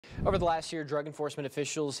Over the last year, drug enforcement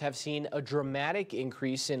officials have seen a dramatic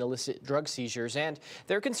increase in illicit drug seizures, and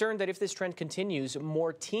they're concerned that if this trend continues,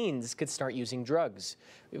 more teens could start using drugs.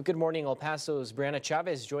 Good morning, El Paso's Brianna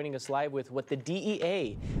Chavez joining us live with what the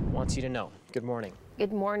DEA wants you to know. Good morning.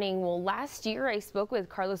 Good morning. Well, last year I spoke with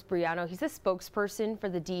Carlos Briano. He's a spokesperson for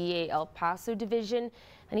the DEA El Paso division,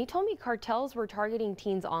 and he told me cartels were targeting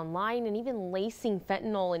teens online and even lacing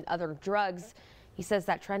fentanyl and other drugs. He says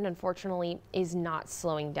that trend, unfortunately, is not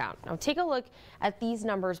slowing down. Now, take a look at these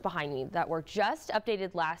numbers behind me that were just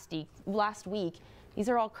updated last week. These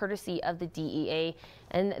are all courtesy of the DEA,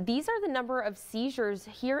 and these are the number of seizures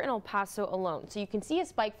here in El Paso alone. So you can see a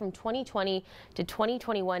spike from 2020 to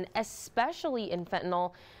 2021, especially in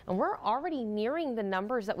fentanyl, and we're already nearing the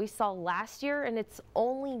numbers that we saw last year, and it's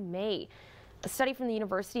only May. A study from the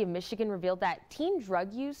University of Michigan revealed that teen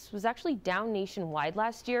drug use was actually down nationwide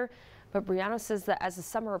last year. But Briano says that as the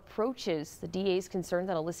summer approaches, the DA is concerned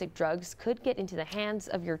that illicit drugs could get into the hands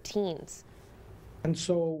of your teens. And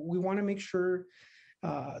so we want to make sure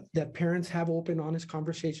that parents have open, honest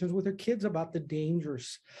conversations with their kids about the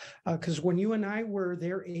dangers. Because when you and I were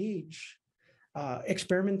their age,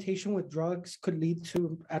 experimentation with drugs could lead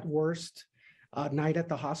to, at worst, a night at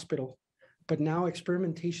the hospital. But now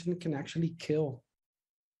experimentation can actually kill.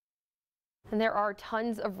 And there are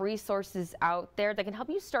tons of resources out there that can help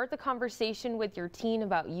you start the conversation with your teen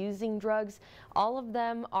about using drugs. Most of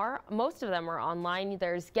them are online.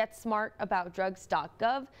 There's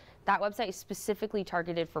GetSmartAboutDrugs.gov. That website is specifically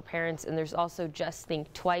targeted for parents, and there's also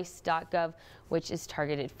JustThinkTwice.gov, which is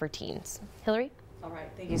targeted for teens. Hillary? All right,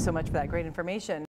 thank you so much for that great information.